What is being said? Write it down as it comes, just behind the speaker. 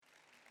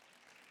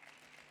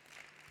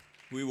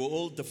We were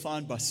all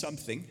defined by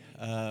something.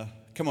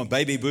 Come on,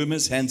 baby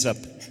boomers, hands up.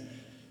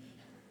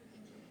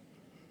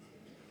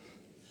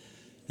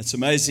 It's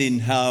amazing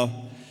how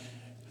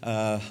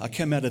I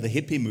came out of the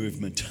hippie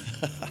movement,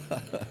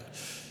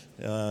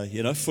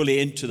 fully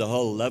into the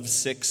whole love,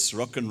 sex,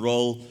 rock and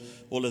roll,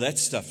 all of that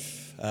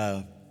stuff.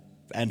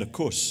 And of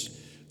course,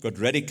 got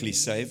radically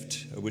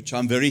saved, which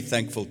I'm very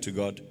thankful to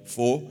God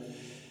for.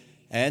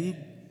 And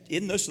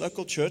in this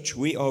local church,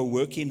 we are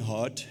working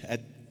hard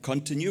at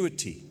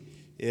continuity.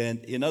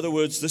 And in other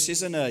words, this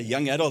isn't a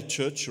young adult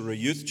church or a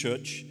youth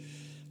church,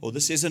 or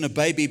this isn't a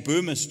baby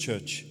boomers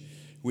church.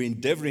 We're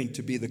endeavoring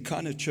to be the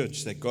kind of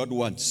church that God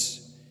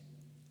wants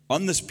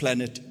on this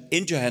planet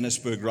in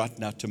Johannesburg right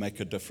now to make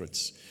a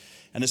difference.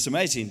 And it's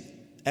amazing.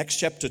 Acts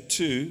chapter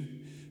 2,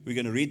 we're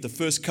going to read the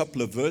first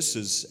couple of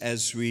verses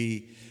as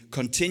we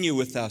continue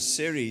with our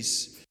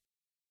series.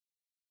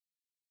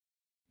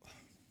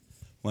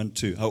 1,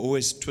 2. I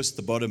always twist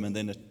the bottom and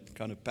then it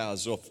kind of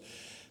powers off.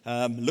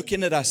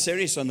 Looking at our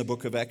series on the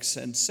book of Acts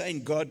and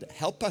saying, God,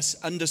 help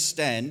us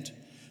understand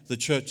the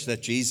church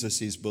that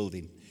Jesus is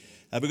building.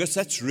 Because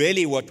that's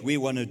really what we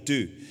want to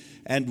do.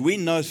 And we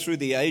know through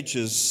the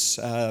ages,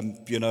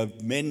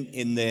 men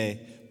in their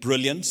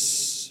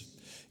brilliance,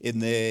 in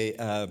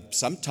their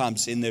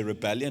sometimes in their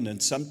rebellion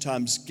and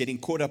sometimes getting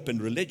caught up in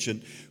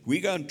religion,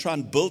 we go and try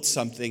and build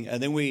something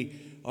and then we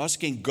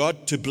asking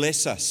God to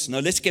bless us. Now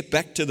let's get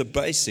back to the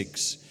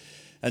basics.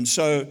 And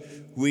so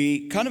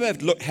we kind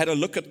of had a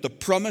look at the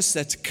promise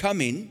that's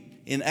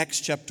coming in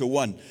Acts chapter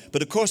 1.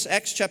 But of course,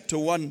 Acts chapter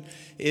 1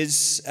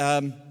 is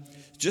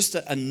just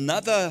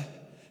another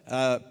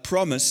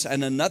promise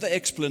and another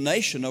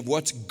explanation of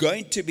what's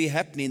going to be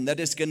happening that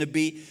is going to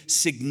be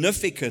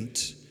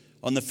significant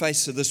on the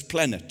face of this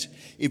planet.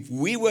 If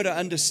we were to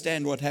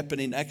understand what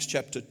happened in Acts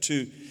chapter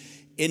 2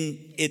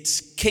 in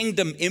its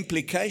kingdom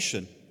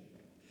implication,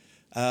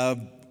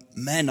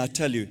 man, I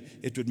tell you,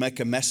 it would make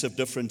a massive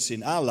difference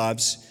in our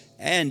lives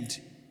and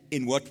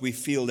in what we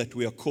feel that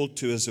we are called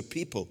to as a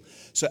people.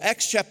 So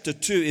Acts chapter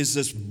 2 is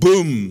this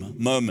boom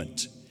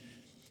moment.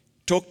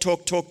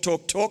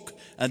 Talk,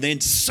 and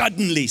then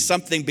suddenly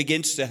something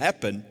begins to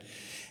happen.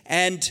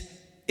 And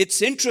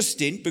it's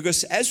interesting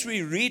because as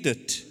we read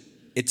it,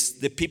 it's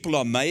the people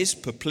are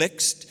amazed,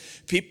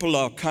 perplexed, people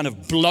are kind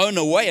of blown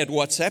away at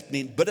what's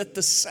happening, but at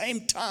the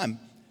same time,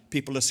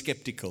 people are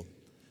skeptical,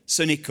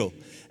 cynical.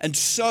 And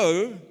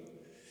so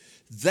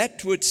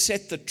that would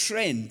set the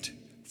trend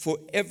for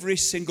every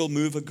single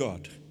move of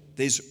God.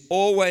 There's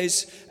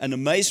always an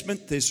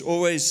amazement. There's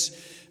always,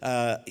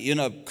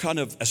 kind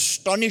of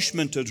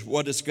astonishment at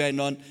what is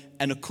going on.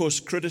 And of course,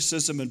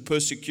 criticism and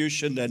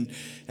persecution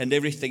and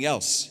everything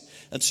else.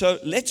 And so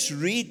let's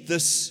read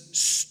this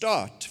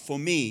start for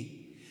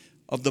me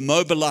of the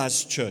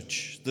mobilized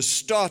church. The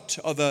start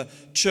of a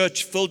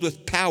church filled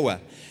with power.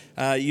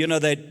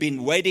 They'd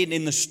been waiting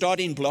in the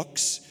starting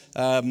blocks.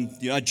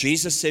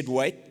 Jesus said,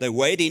 wait. They're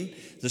waiting.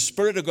 The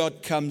Spirit of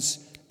God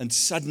comes and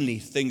suddenly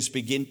things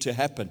begin to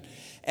happen.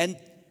 And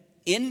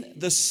in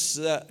this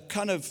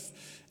kind of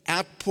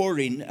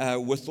outpouring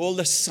with all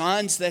the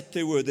signs that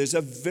there were, there's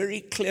a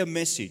very clear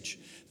message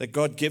that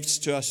God gives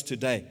to us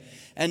today.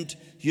 And,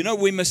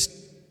 we must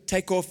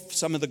take off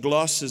some of the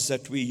glasses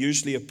that we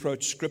usually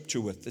approach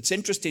Scripture with. It's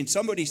interesting.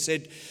 Somebody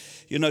said,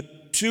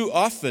 too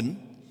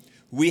often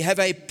we have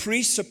a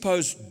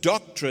presupposed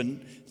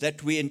doctrine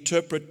that we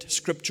interpret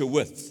Scripture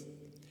with.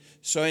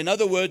 So in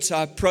other words,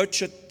 I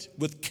approach it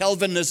with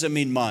Calvinism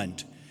in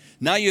mind.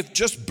 Now you've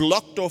just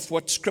blocked off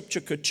what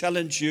Scripture could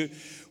challenge you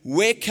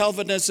where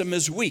Calvinism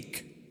is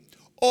weak.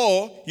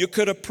 Or you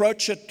could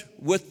approach it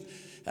with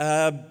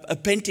a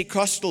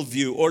Pentecostal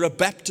view or a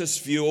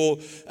Baptist view or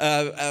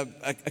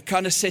a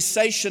kind of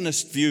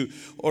cessationist view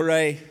or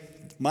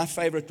my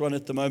favorite one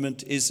at the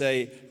moment is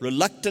a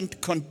reluctant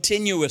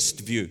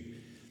continuist view.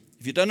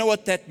 If you don't know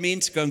what that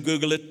means, go and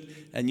Google it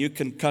and you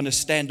can kind of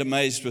stand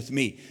amazed with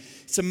me.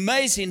 It's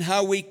amazing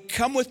how we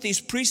come with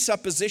these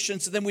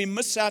presuppositions and then we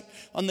miss out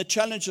on the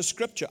challenge of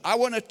Scripture. I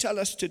want to tell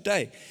us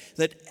today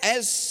that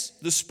as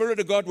the Spirit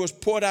of God was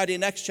poured out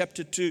in Acts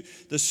chapter 2,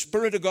 the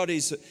Spirit of God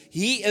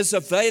He is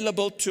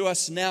available to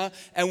us now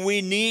and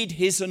we need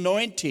His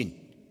anointing.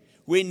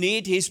 We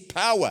need His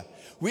power.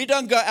 We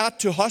don't go out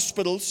to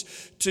hospitals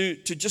to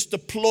just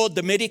applaud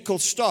the medical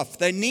staff.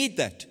 They need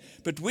that.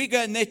 But we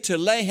go in there to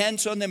lay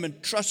hands on them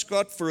and trust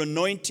God for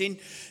anointing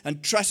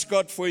and trust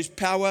God for His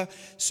power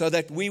so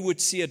that we would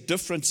see a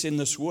difference in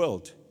this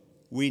world.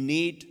 We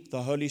need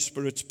the Holy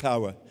Spirit's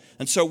power.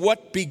 And so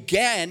what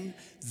began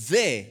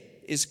there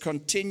is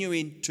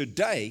continuing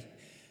today,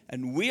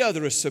 and we are the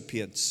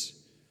recipients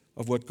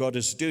of what God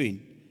is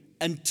doing.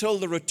 Until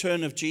the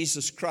return of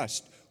Jesus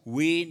Christ,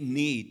 we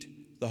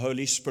need the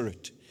Holy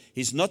Spirit.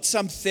 He's not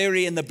some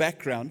theory in the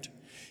background.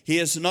 He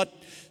is not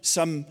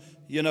some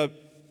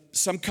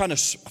kind of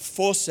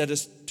force that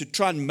is to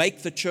try and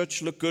make the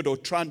church look good or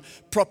try and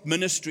prop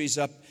ministries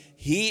up.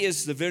 He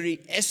is the very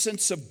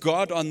essence of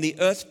God on the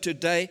earth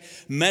today,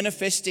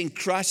 manifesting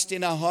Christ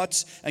in our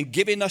hearts and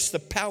giving us the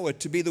power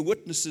to be the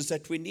witnesses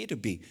that we need to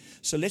be.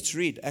 So let's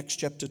read Acts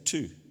chapter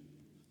 2.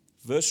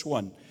 Verse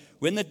 1.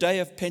 When the day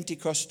of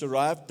Pentecost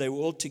arrived, they were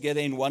all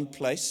together in one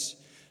place.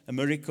 A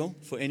miracle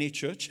for any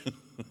church.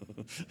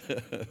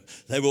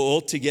 They were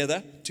all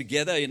together.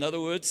 In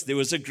other words, there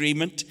was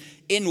agreement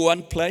in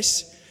one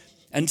place.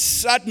 And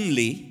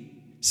suddenly,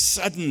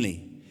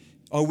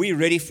 are we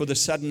ready for the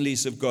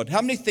suddenlies of God?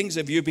 How many things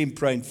have you been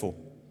praying for?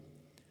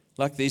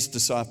 Like these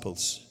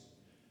disciples.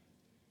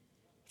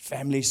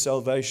 Family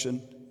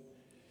salvation.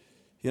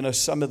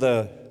 Some of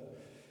the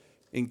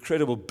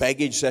incredible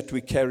baggage that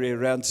we carry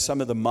around,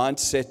 some of the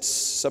mindsets,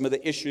 some of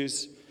the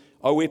issues.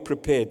 Are we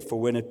prepared for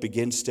when it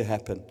begins to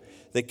happen?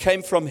 There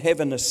came from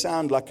heaven a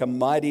sound like a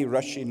mighty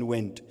rushing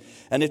wind,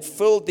 and it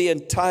filled the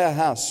entire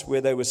house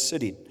where they were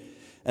sitting.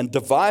 And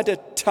divided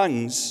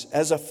tongues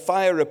as a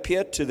fire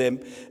appeared to them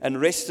and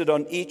rested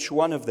on each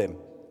one of them.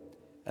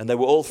 And they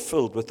were all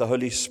filled with the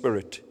Holy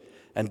Spirit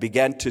and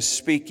began to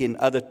speak in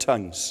other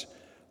tongues.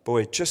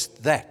 Boy,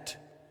 just that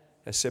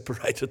has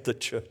separated the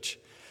church.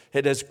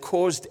 It has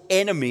caused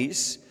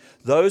enemies,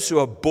 those who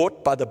are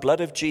bought by the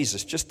blood of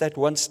Jesus. Just that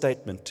one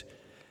statement.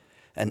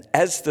 And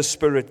as the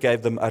Spirit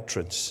gave them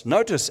utterance.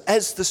 Notice,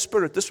 as the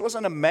Spirit. This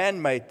wasn't a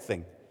man-made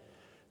thing.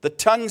 The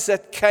tongues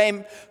that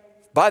came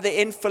by the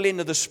infilling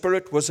of the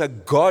Spirit was a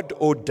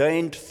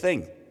God-ordained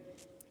thing.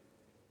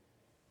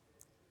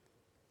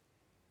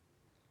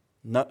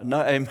 No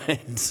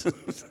amens.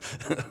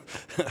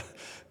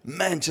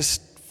 Man,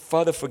 just,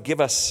 Father,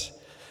 forgive us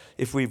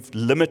if we've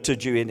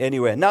limited you in any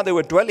way. Now there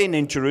were dwelling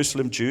in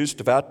Jerusalem Jews,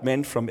 devout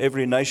men from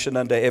every nation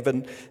under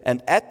heaven,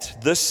 and at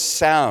this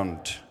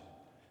sound,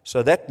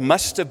 so that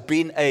must have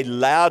been a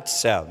loud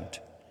sound,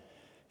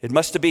 it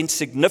must have been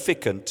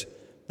significant,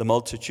 the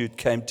multitude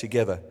came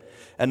together.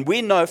 And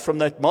we know from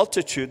that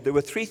multitude, there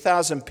were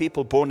 3,000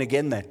 people born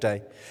again that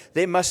day.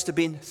 There must have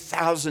been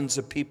thousands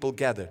of people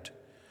gathered.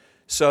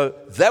 So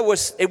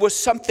it was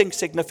something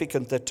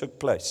significant that took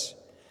place.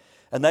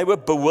 And they were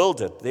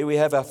bewildered. There we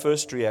have our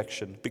first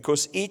reaction.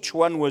 Because each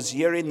one was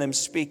hearing them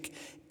speak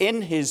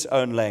in his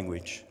own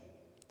language.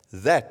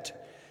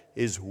 That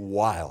is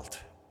wild.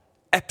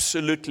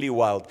 Absolutely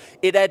wild.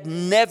 It had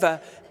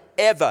never,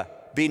 ever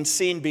been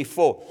seen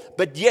before.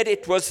 But yet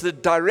it was the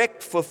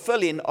direct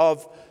fulfilling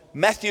of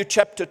Matthew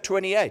chapter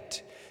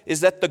 28.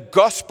 Is that the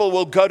gospel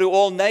will go to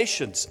all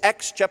nations.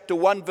 Acts chapter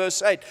 1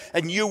 verse 8.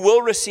 And you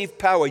will receive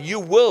power. You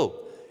will.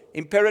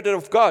 Imperative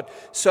of God.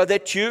 So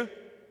that you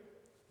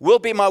will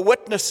be my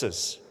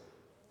witnesses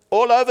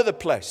all over the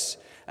place.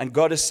 And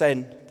God is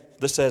saying,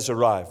 this has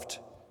arrived.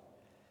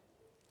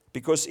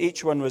 Because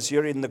each one was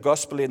hearing the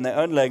gospel in their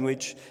own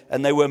language,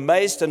 and they were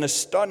amazed and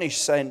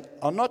astonished, saying,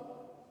 are not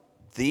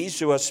these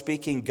who are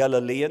speaking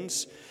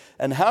Galileans?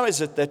 And how is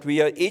it that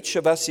we are each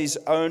of us his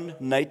own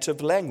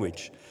native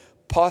language?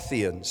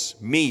 Parthians,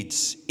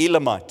 Medes,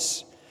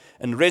 Elamites,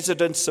 and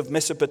residents of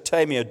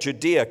Mesopotamia,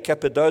 Judea,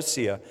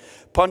 Cappadocia,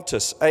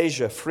 Pontus,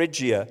 Asia,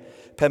 Phrygia,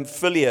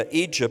 Pamphylia,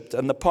 Egypt,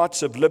 and the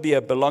parts of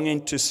Libya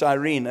belonging to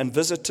Cyrene, and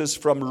visitors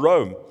from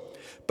Rome,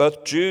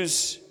 both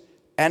Jews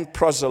and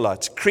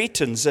proselytes,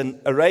 Cretans and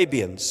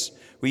Arabians.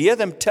 We hear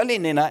them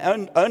telling in our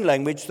own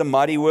language the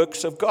mighty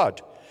works of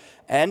God.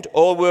 And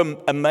all were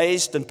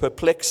amazed and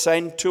perplexed,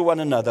 saying to one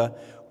another,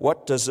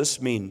 what does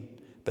this mean?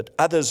 But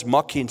others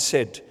mocking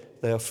said,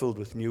 they are filled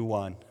with new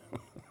wine.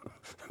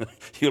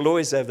 You'll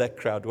always have that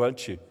crowd,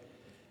 won't you?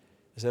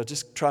 So I'll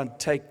just try and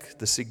take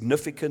the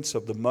significance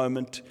of the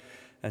moment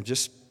and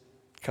just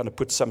kind of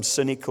put some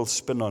cynical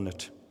spin on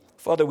it.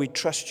 Father, we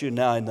trust you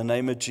now in the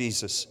name of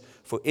Jesus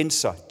for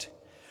insight.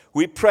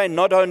 We pray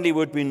not only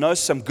would we know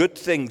some good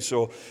things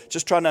or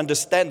just try and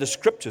understand the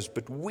scriptures,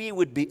 but we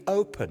would be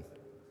open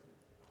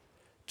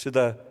to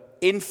the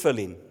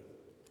infilling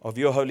of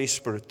your Holy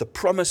Spirit, the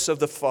promise of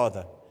the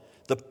Father,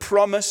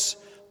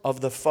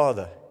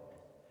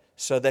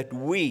 so that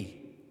we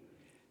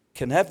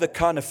can have the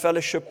kind of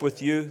fellowship with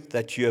you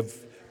that you have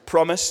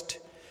promised,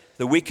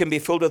 that we can be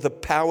filled with the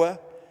power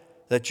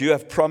that you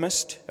have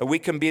promised, and we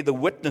can be the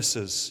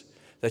witnesses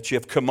that you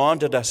have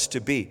commanded us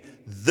to be.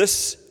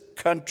 This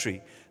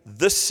country,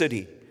 this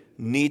city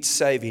needs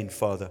saving,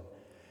 Father.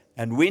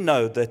 And we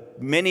know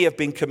that many have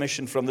been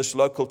commissioned from this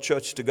local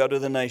church to go to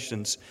the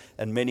nations,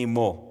 and many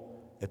more.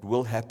 It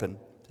will happen.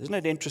 Isn't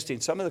it interesting?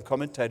 Some of the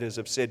commentators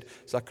have said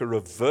it's like a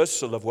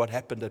reversal of what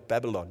happened at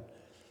Babylon,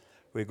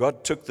 where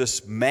God took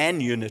this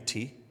man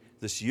unity,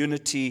 this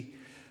unity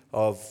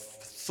of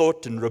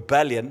thought and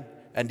rebellion,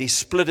 and he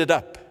split it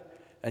up.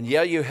 And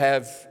here you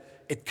have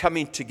it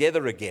coming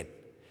together again.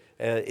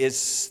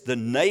 Is the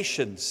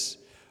nations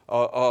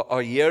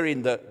are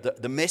hearing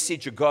the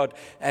message of God,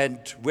 and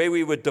where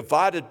we were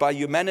divided by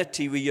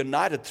humanity, we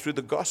united through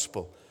the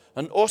gospel.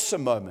 An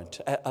awesome moment,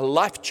 a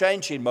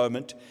life-changing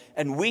moment,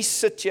 and we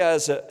sit here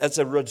as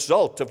a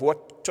result of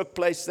what took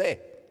place there.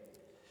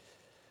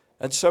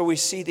 And so we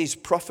see these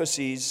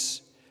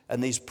prophecies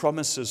and these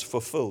promises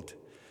fulfilled.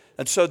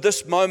 And so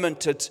this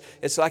moment,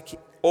 it's like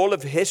all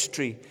of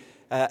history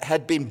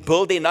had been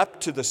building up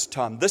to this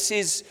time. This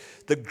is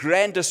the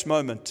grandest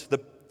moment,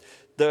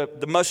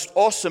 the most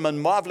awesome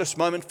and marvelous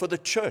moment for the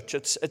church.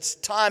 It's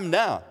time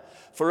now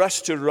for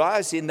us to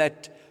rise in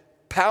that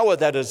power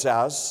that is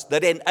ours,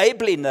 that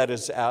enabling that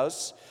is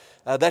ours,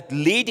 that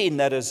leading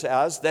that is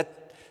ours,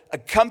 that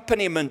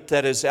accompaniment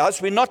that is ours.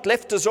 We're not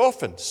left as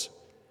orphans.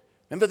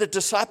 Remember the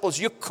disciples,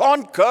 you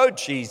can't go,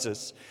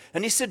 Jesus.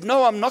 And he said,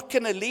 no, I'm not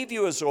going to leave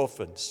you as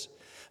orphans.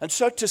 And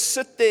so to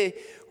sit there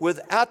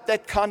without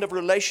that kind of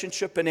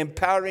relationship and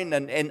empowering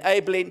and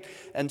enabling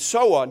and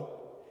so on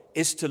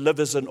is to live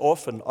as an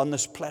orphan on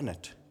this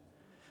planet.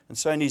 And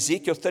so in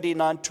Ezekiel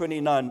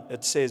 39:29,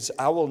 it says,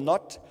 I will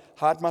not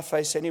hide my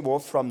face anymore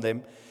from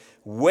them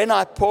when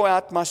I pour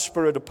out my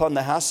spirit upon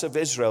the house of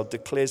Israel,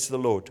 declares the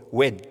Lord.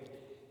 When?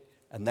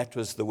 And that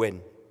was the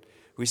when.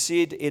 We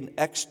see it in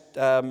Acts.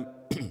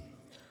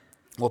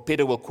 Well,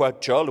 Peter will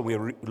quote Joel, and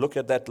we'll look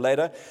at that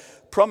later.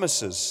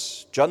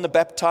 Promises. John the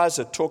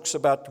Baptizer talks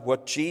about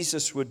what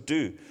Jesus would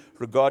do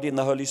regarding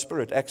the Holy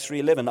Spirit. Acts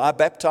 3:11, I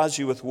baptize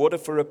you with water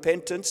for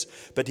repentance,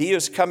 but he who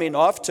is coming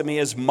after me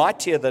is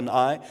mightier than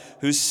I,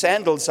 whose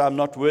sandals I'm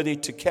not worthy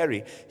to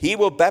carry. He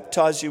will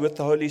baptize you with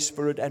the Holy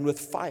Spirit and with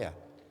fire.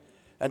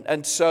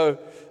 And so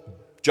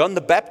John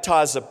the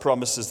Baptizer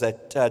promises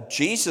that.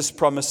 Jesus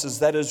promises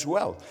that as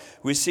well.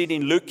 We see it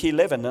in Luke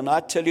 11. And I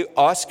tell you,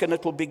 ask and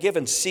it will be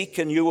given. Seek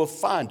and you will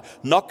find.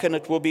 Knock and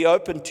it will be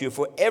opened to you.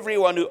 For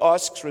everyone who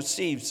asks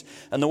receives.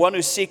 And the one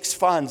who seeks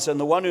finds. And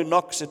the one who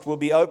knocks it will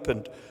be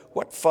opened.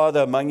 What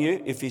father among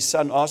you, if his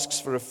son asks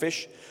for a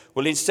fish,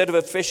 will instead of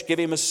a fish give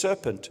him a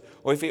serpent?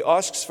 Or if he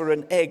asks for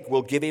an egg,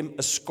 will give him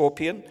a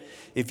scorpion?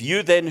 If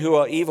you then who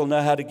are evil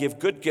know how to give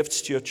good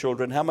gifts to your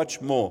children, how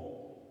much more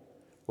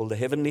will the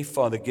Heavenly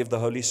Father give the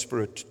Holy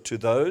Spirit to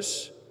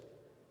those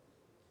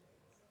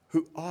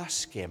who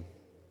ask Him?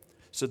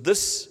 So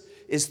this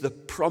is the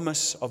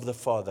promise of the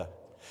Father.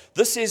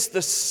 This is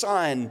the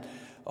sign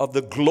of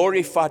the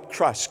glorified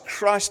Christ.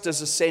 Christ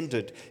has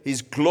ascended.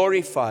 He's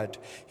glorified.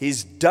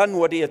 He's done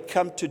what He had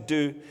come to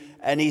do.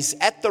 And He's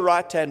at the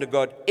right hand of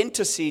God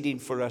interceding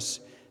for us.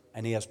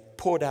 And He has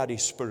poured out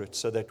His Spirit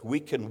so that we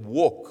can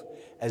walk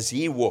as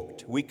He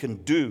walked. We can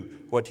do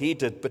what He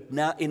did, but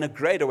now in a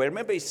greater way.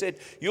 Remember, He said,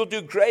 you'll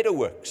do greater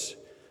works.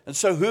 And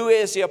so who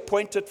is He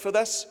appointed for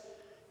this?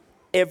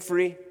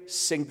 Every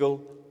single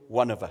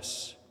one of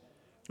us.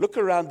 Look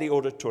around the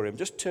auditorium.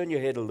 Just turn your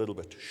head a little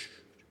bit.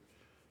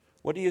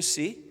 What do you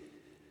see?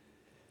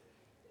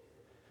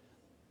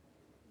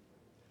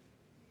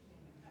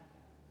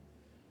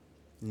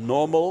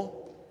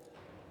 Normal,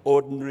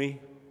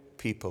 ordinary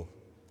people,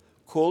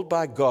 called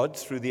by God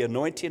through the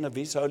anointing of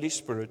His Holy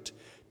Spirit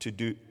to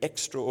do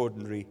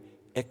extraordinary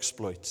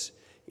exploits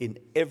in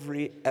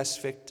every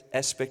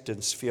aspect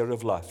and sphere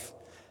of life.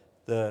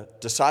 The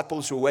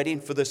disciples were waiting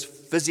for this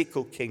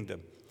physical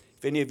kingdom.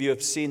 If any of you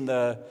have seen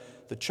the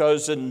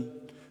Chosen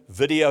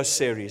video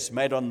series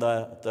made on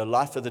the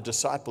life of the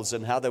disciples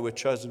and how they were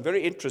chosen,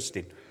 very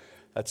interesting.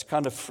 It's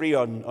kind of free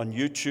on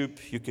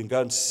YouTube. You can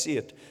go and see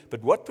it.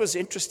 But what was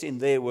interesting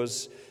there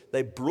was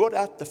they brought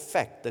out the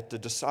fact that the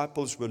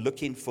disciples were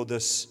looking for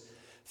this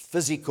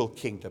physical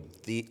kingdom,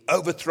 the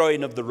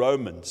overthrowing of the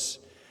Romans.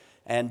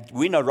 And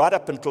we know right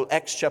up until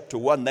Acts chapter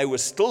 1, they were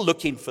still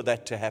looking for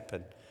that to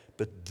happen.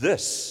 But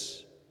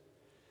this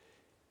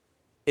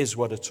is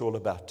what it's all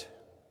about.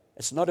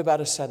 It's not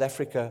about a South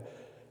Africa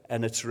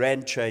and its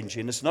rand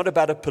changing. It's not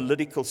about a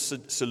political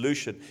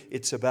solution.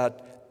 It's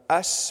about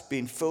us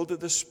being filled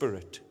with the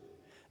Spirit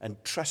and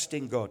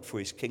trusting God for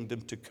His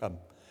kingdom to come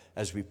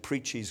as we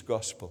preach His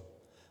gospel.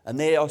 And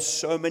there are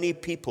so many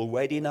people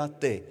waiting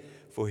out there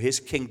for His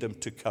kingdom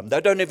to come.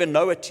 They don't even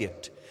know it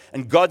yet.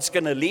 And God's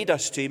going to lead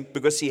us to Him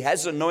because He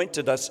has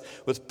anointed us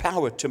with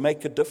power to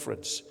make a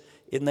difference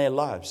in their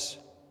lives.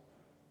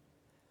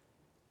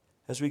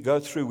 As we go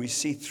through, we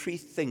see three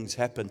things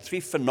happen. Three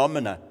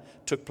phenomena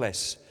took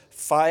place.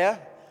 Fire,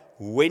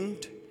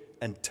 wind,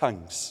 and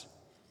tongues.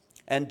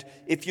 And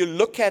if you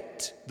look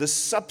at the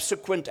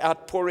subsequent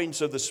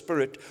outpourings of the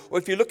Spirit, or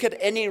if you look at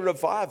any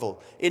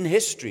revival in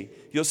history,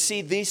 you'll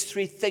see these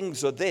three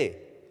things are there.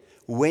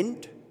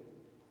 Wind.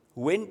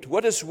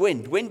 What is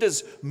wind? Wind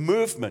is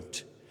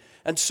movement.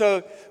 And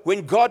so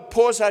when God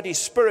pours out His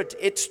Spirit,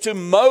 it's to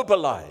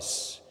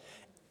mobilize,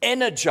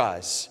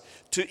 energize,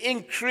 to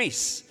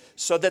increase,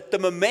 so that the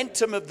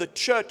momentum of the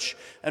church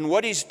and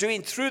what He's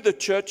doing through the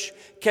church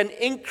can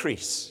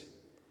increase.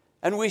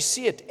 And we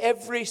see it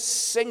every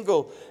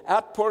single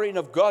outpouring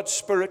of God's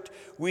Spirit.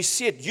 We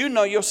see it. You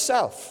know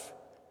yourself.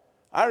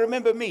 I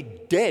remember me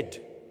dead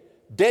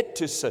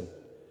to sin.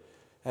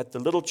 At the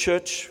little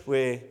church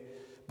where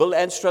Bill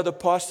Anstrow, the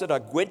pastor, I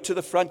went to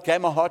the front, gave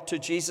my heart to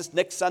Jesus.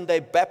 Next Sunday,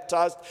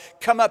 baptized,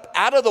 come up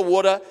out of the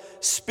water,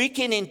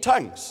 speaking in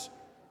tongues.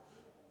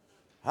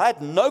 I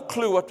had no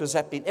clue what was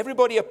happening.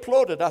 Everybody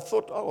applauded. I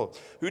thought, oh,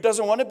 who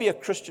doesn't want to be a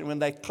Christian when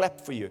they clap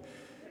for you?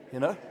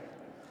 You know?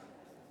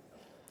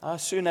 I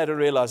soon had to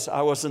realize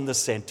I was in the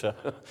center.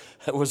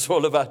 It was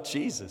all about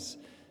Jesus.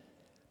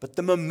 But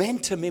the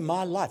momentum in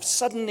my life,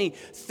 suddenly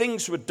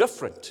things were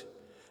different.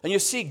 And you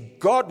see,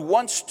 God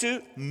wants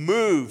to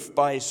move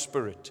by His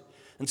Spirit.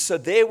 And so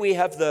there we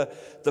have the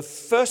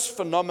first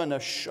phenomena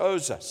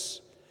shows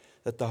us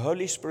that the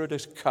Holy Spirit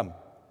has come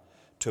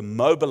to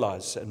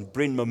mobilize and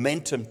bring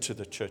momentum to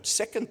the church.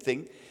 Second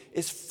thing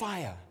is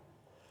fire.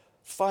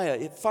 Fire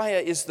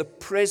is the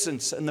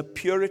presence and the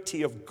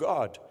purity of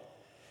God.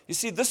 You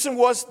see, this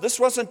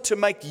wasn't to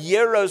make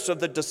heroes of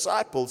the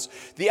disciples.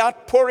 The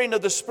outpouring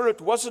of the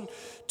Spirit wasn't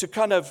to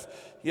kind of,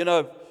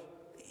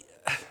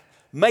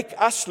 make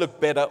us look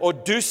better or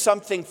do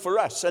something for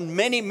us. And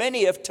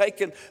many have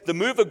taken the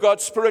move of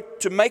God's Spirit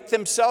to make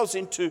themselves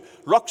into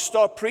rock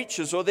star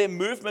preachers or their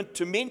movement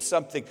to mean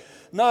something.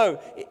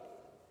 No,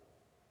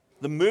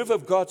 the move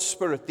of God's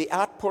Spirit, the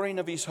outpouring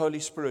of His Holy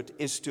Spirit,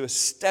 is to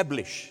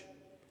establish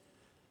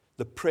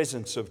the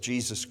presence of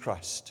Jesus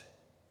Christ.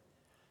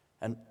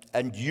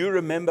 And you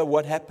remember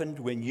what happened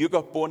when you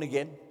got born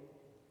again?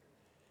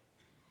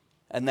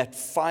 And that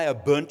fire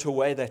burnt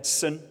away that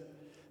sin,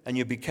 and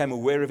you became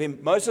aware of Him.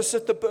 Moses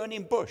at the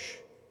burning bush.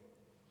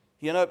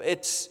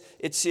 It's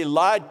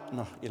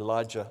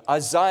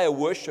Isaiah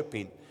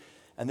worshiping.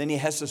 And then he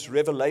has this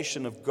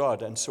revelation of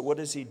God. And so what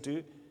does he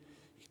do?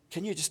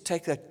 Can you just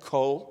take that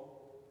coal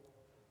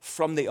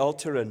from the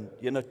altar and,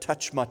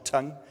 touch my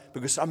tongue?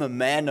 Because I'm a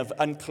man of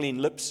unclean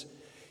lips.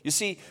 You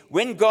see,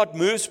 when God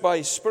moves by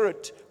His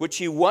Spirit, which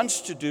He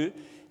wants to do,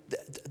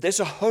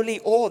 there's a holy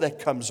awe that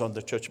comes on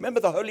the church.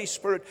 Remember the Holy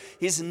Spirit,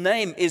 His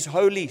name is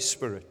Holy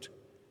Spirit.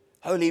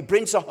 Holy, He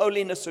brings the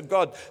holiness of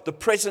God, the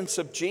presence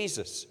of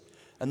Jesus.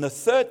 And the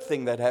third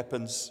thing that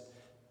happens,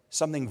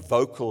 something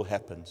vocal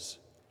happens.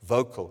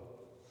 Vocal.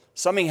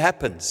 Something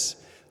happens.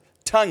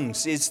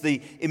 Tongues is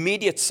the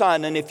immediate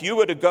sign. And if you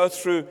were to go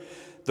through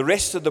the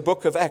rest of the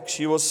book of Acts,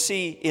 you will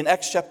see in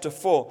Acts chapter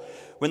 4,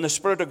 when the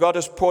Spirit of God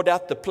is poured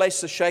out, the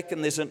place is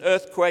shaken, there's an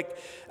earthquake,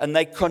 and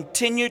they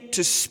continue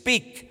to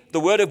speak the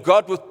word of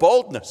God with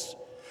boldness.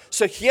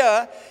 So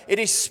here, it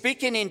is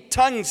speaking in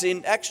tongues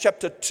in Acts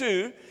chapter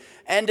 2,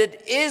 and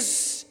it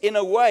is, in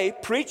a way,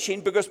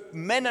 preaching, because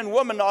men and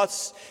women are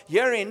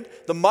hearing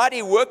the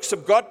mighty works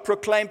of God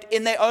proclaimed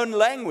in their own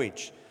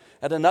language.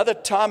 At another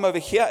time over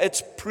here,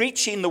 it's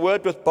preaching the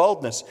word with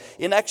boldness.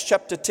 In Acts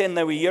chapter 10,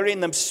 they were hearing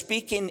them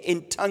speaking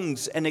in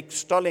tongues and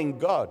extolling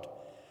God.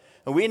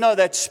 And we know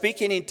that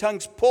speaking in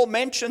tongues, Paul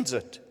mentions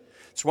it.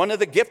 It's one of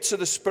the gifts of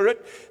the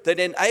Spirit that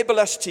enable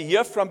us to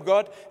hear from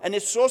God. And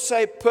it's also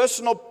a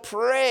personal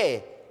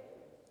prayer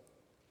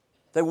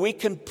that we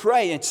can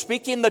pray and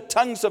speak in the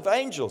tongues of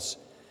angels.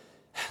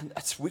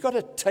 We've got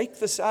to take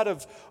this out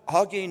of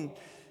arguing,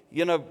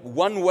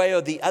 one way or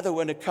the other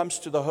when it comes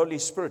to the Holy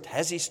Spirit.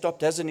 Has He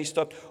stopped? Hasn't He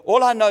stopped?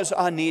 All I know is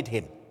I need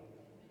Him.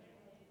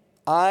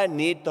 I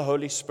need the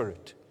Holy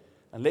Spirit.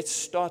 And let's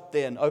start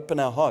there and open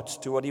our hearts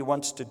to what He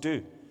wants to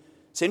do.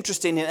 It's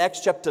interesting in Acts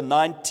chapter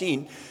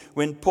 19,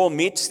 when Paul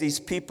meets these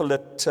people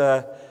in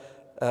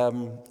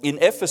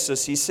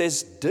Ephesus, he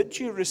says, did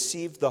you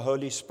receive the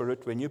Holy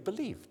Spirit when you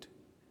believed?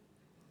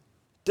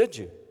 Did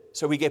you?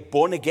 So we get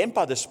born again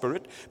by the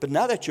Spirit, but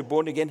now that you're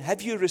born again,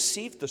 have you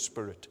received the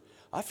Spirit?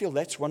 I feel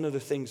that's one of the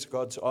things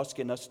God's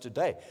asking us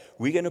today.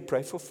 We're going to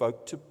pray for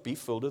folk to be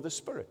filled with the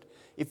Spirit.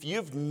 If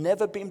you've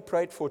never been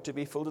prayed for to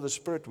be filled with the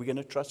Spirit, we're going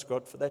to trust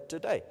God for that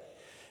today.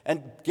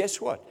 And guess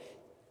what?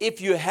 If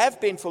you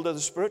have been filled with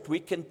the Spirit, we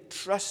can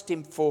trust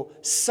Him for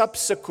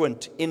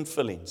subsequent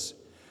infillings.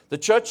 The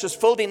church is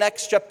filled in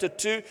Acts chapter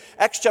 2.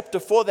 Acts chapter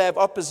 4, they have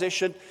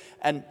opposition,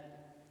 and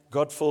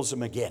God fills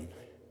them again.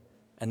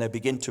 And they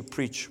begin to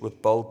preach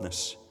with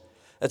boldness.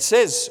 It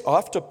says,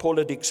 after Paul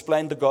had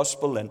explained the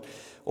gospel and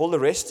all the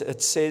rest,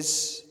 it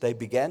says they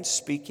began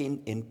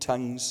speaking in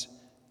tongues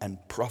and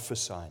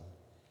prophesying.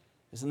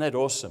 Isn't that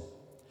awesome?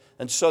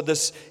 And so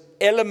this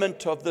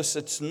element of this,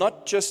 it's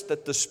not just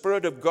that the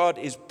Spirit of God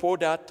is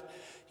poured out,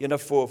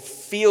 for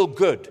feel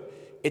good.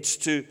 It's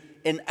to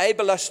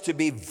enable us to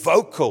be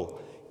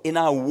vocal in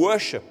our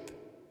worship,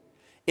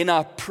 in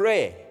our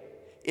prayer,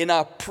 in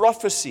our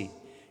prophecy,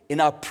 in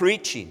our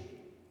preaching.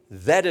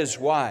 That is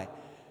why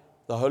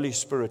the Holy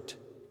Spirit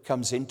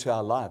comes into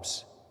our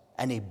lives,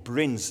 and He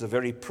brings the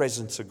very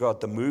presence of God,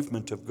 the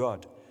movement of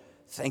God.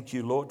 Thank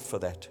you, Lord, for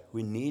that.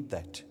 We need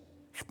that.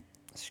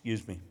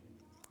 Excuse me.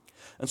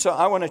 And so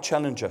I want to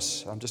challenge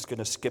us. I'm just going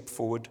to skip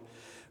forward.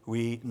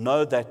 We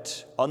know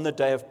that on the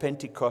day of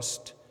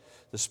Pentecost,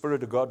 the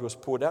Spirit of God was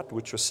poured out,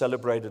 which was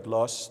celebrated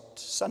last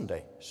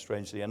Sunday,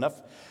 strangely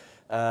enough.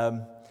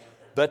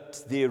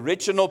 But the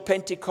original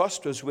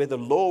Pentecost was where the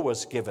law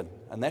was given,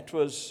 and that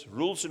was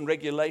rules and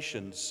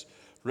regulations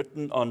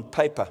written on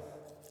paper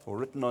or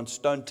written on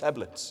stone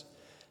tablets.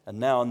 And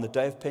now on the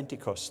day of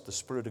Pentecost, the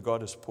Spirit of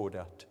God is poured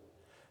out.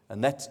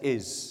 And that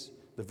is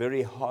the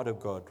very heart of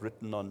God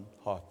written on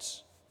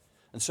hearts.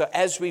 And so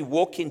as we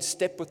walk in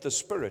step with the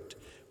Spirit,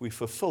 we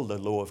fulfill the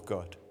law of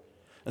God.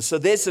 And so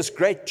there's this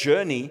great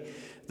journey,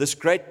 this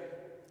great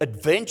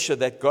adventure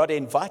that God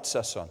invites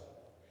us on.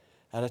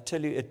 And I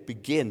tell you, it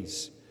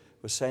begins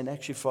with saying,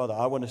 actually, Father,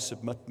 I want to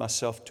submit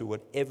myself to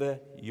whatever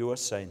you are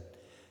saying.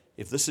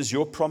 If this is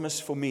your promise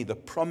for me, the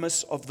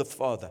promise of the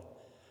Father,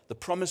 the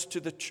promise to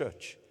the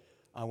church,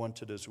 I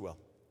want it as well.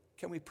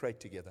 Can we pray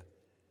together,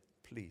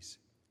 please?